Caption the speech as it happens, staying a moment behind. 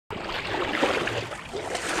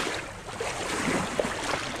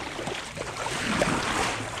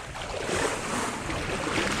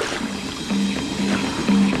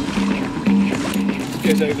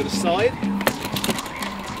goes over the side.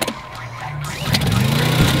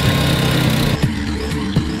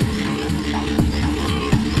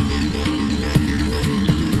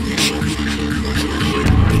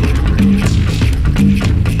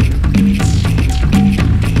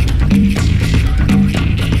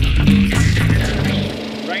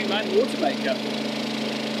 Rainman Water Maker.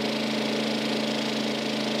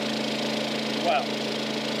 Wow,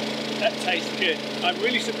 that tastes good. I'm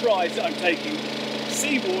really surprised that I'm taking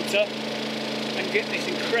seawater and get this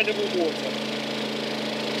incredible water.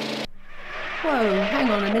 Whoa, hang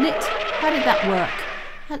on a minute. How did that work?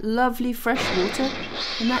 That lovely fresh water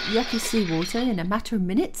and that yucky seawater in a matter of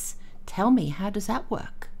minutes? Tell me, how does that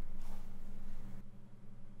work?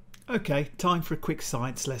 Okay, time for a quick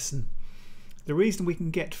science lesson. The reason we can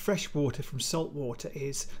get fresh water from salt water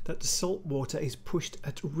is that the salt water is pushed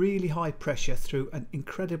at really high pressure through an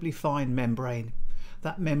incredibly fine membrane.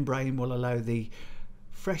 That membrane will allow the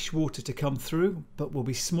fresh water to come through, but will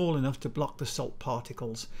be small enough to block the salt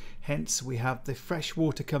particles. Hence we have the fresh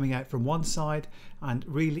water coming out from one side and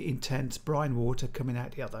really intense brine water coming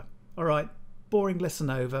out the other. Alright, boring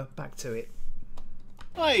lesson over, back to it.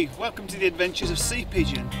 Hi, welcome to the adventures of Sea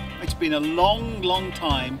Pigeon. It's been a long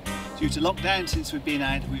time due to lockdown since we've been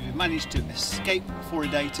out. We've managed to escape for a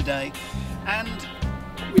day today, and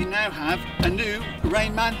we now have a new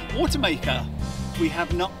Rainman Water Maker. We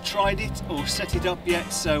have not tried it or set it up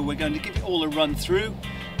yet, so we're going to give it all a run through,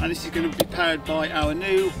 and this is going to be powered by our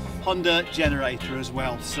new Honda generator as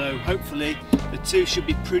well. So hopefully the two should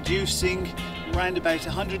be producing around about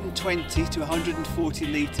 120 to 140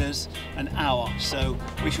 litres an hour, so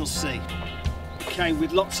we shall see. It came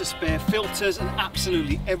with lots of spare filters and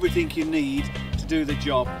absolutely everything you need to do the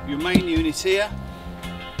job. Your main unit here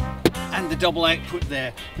and the double output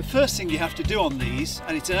there. The first thing you have to do on these,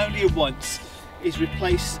 and it's only a once, is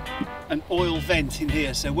replace an oil vent in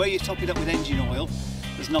here. So where you top it up with engine oil,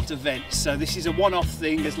 there's not a vent. So this is a one-off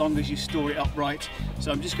thing as long as you store it upright.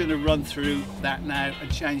 So I'm just going to run through that now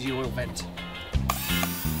and change the oil vent.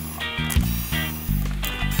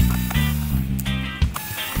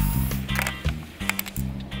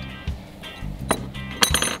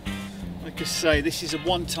 Like I say, this is a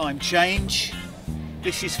one-time change.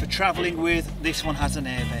 This is for travelling with. This one has an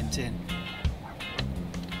air vent in.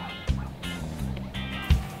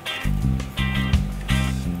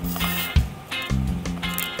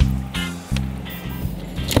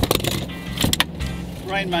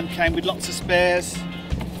 Rainman came with lots of spares,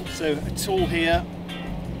 so a tool here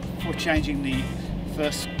for changing the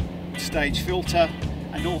first stage filter,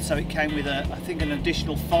 and also it came with I think an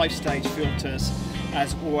additional 5-stage filters,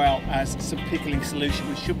 as well as some pickling solution,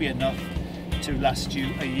 which should be enough to last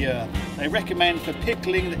you a year. They recommend for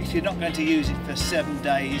pickling that if you're not going to use it for 7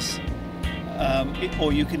 days,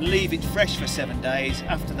 or you can leave it fresh for 7 days,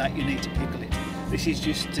 after that you need to pickle it. This is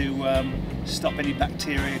just to stop any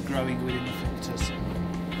bacteria growing within the filters.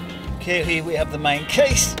 Okay, here we have the main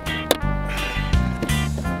case.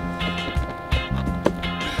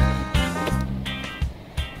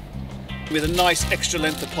 With a nice extra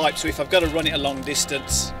length of pipe, so if I've got to run it a long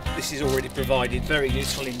distance, this is already provided. Very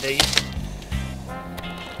useful indeed.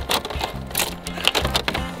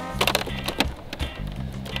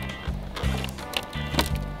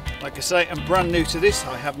 Like I say, I'm brand new to this.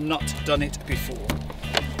 I have not done it before.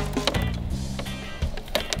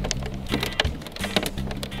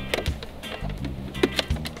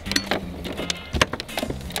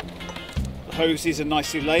 The hoses are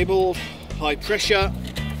nicely labelled, high pressure.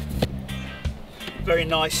 Very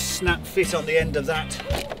nice snap fit on the end of that.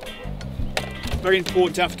 Very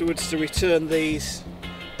important afterwards to return these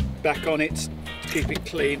back on it to keep it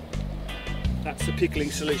clean. That's the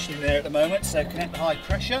pickling solution in there at the moment, so connect the high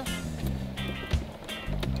pressure.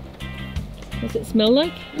 What's it smell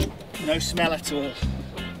like? No smell at all.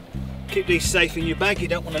 Keep these safe in your bag, you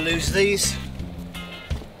don't want to lose these.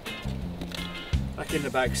 Back in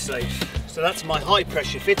the bag safe. So that's my high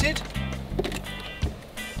pressure fitted.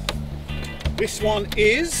 This one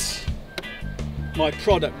is my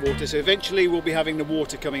product water, so eventually we'll be having the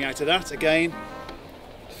water coming out of that. Again,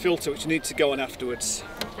 filter which needs to go on afterwards,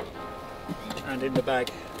 and in the bag.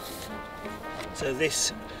 So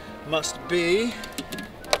this must be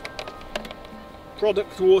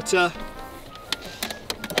product water,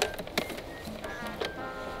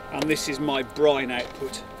 and this is my brine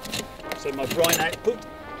output. So my brine output,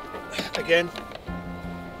 again,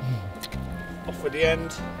 off with the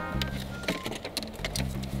end.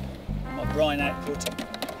 Brine output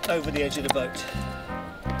over the edge of the boat.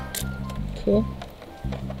 Cool.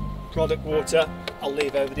 Product water I'll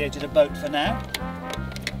leave over the edge of the boat for now.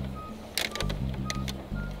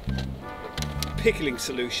 pickling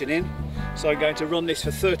solution in. So I'm going to run this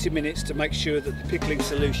for 30 minutes to make sure that the pickling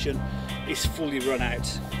solution is fully run out.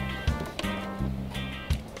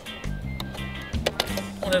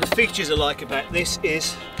 One of the features I like about this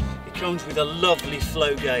is it comes with a lovely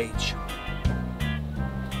flow gauge.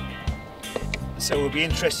 So we'll be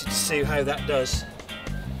interested to see how that does.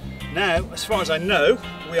 Now, as far as I know,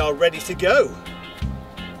 we are ready to go.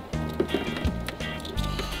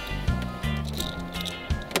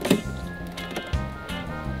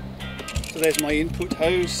 So there's my input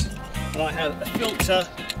hose, and I have a filter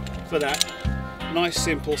for that. Nice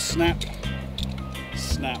simple snap,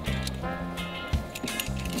 snap.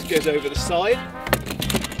 This goes over the side.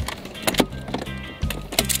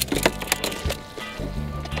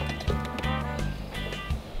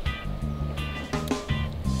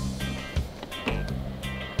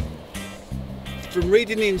 From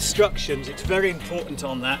reading the instructions, it's very important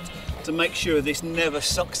on that to make sure this never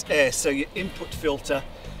sucks air, so your input filter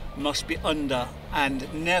must be under,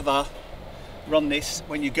 and never run this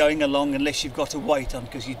when you're going along unless you've got a weight on,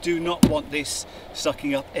 because you do not want this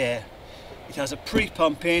sucking up air. It has a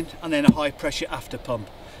pre-pump in and then a high pressure after pump.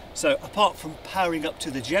 So apart from powering up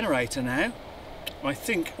to the generator now, I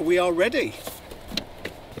think we are ready.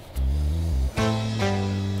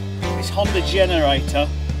 This Honda generator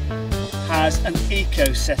has an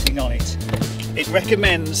eco setting on it. It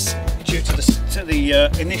recommends, due to the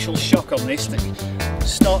initial shock on this, that you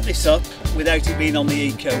start this up without it being on the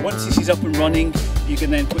eco. Once this is up and running, you can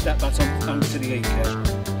then put that back onto the eco.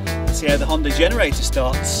 Let's see how the Honda generator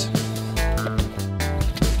starts.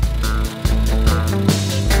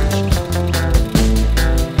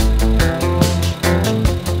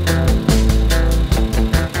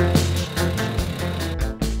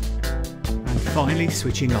 And finally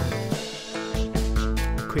switching on.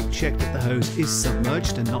 Quick check that the hose is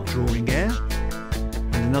submerged and not drawing air,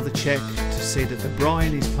 and another check to see that the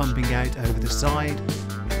brine is pumping out over the side,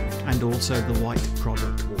 and also the white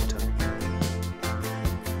product water.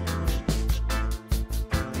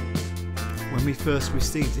 When we first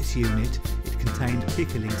received this unit, it contained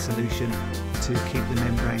pickling solution to keep the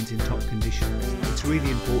membranes in top condition. It's really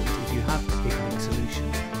important, if you have the pickling solution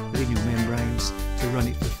within your membranes, to run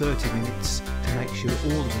it for 30 minutes to make sure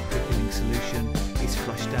all of the pickling solution is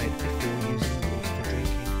flushed out before using the water for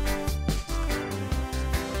drinking.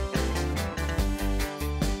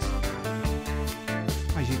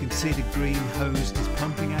 As you can see, the green hose is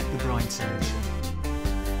pumping out the brine solution.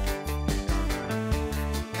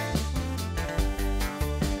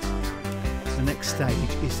 The next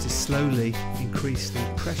stage is to slowly increase the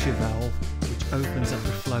pressure valve, which opens up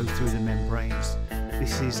the flow through the membranes.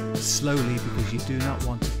 This is slowly because you do not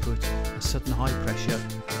want to put a sudden high pressure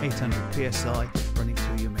 800 psi running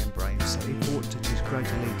through your membranes, so important to just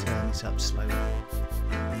gradually turn this up slowly.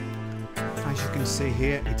 As you can see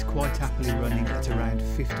here, it's quite happily running at around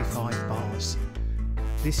 55 bars.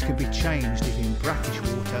 This can be changed if in brackish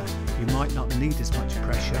water you might not need as much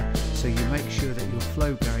pressure, so you make sure that your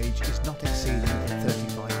flow gauge is not exceeding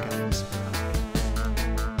 35 gallons per hour.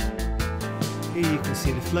 Here you can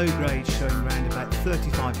see the flow gauge showing around about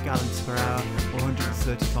 35 gallons per hour or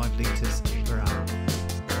 135 litres per hour.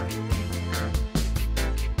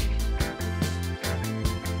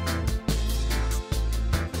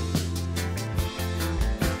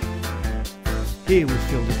 Here we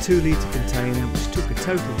filled a 2 litre container, which took a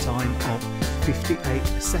total time of 58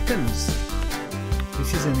 seconds.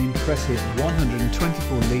 This is an impressive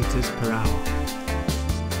 124 litres per hour.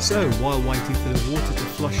 So while waiting for the water to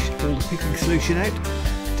flush all the pickling solution out,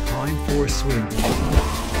 time for a swim.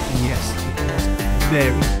 And yes, it was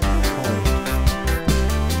very cold.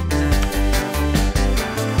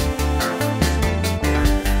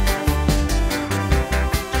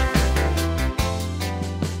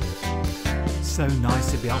 So nice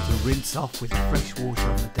to be able to rinse off with fresh water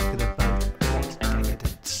on the deck of the boat. What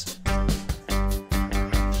decadence.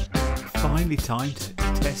 Finally time to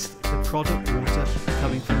test the product water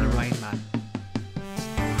coming from the Rainman.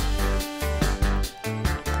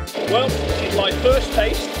 Well, this is my first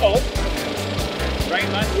taste of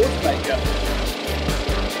Rainman Water Maker.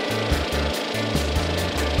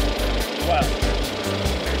 Wow,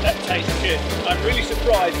 that tastes good. I'm really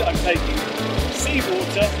surprised that I'm taking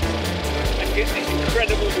seawater and get this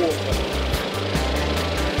incredible water.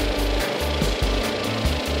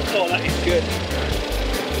 Oh, that is good.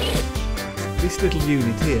 This little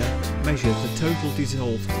unit here measured the total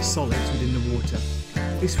dissolved solids within the water.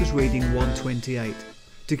 This was reading 128.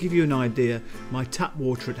 To give you an idea, my tap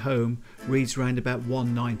water at home reads around about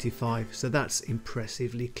 195, so that's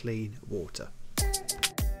impressively clean water.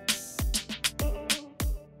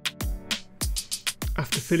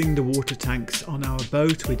 After filling the water tanks on our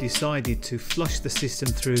boat, we decided to flush the system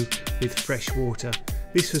through with fresh water.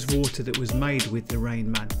 This was water that was made with the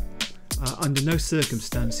Rainman. Under no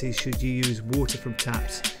circumstances should you use water from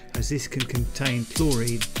taps, as this can contain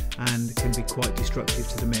chlorine and can be quite destructive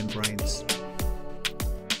to the membranes.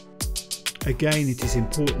 Again, it is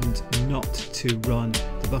important not to run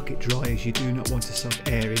the bucket dry, as you do not want to suck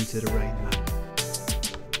air into the Rainman.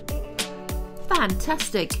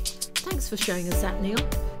 Fantastic! Thanks for showing us that, Neil.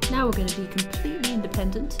 Now we're going to be completely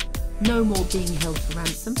independent, no more being held for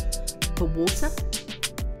ransom for water.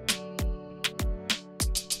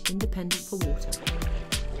 Independent for water.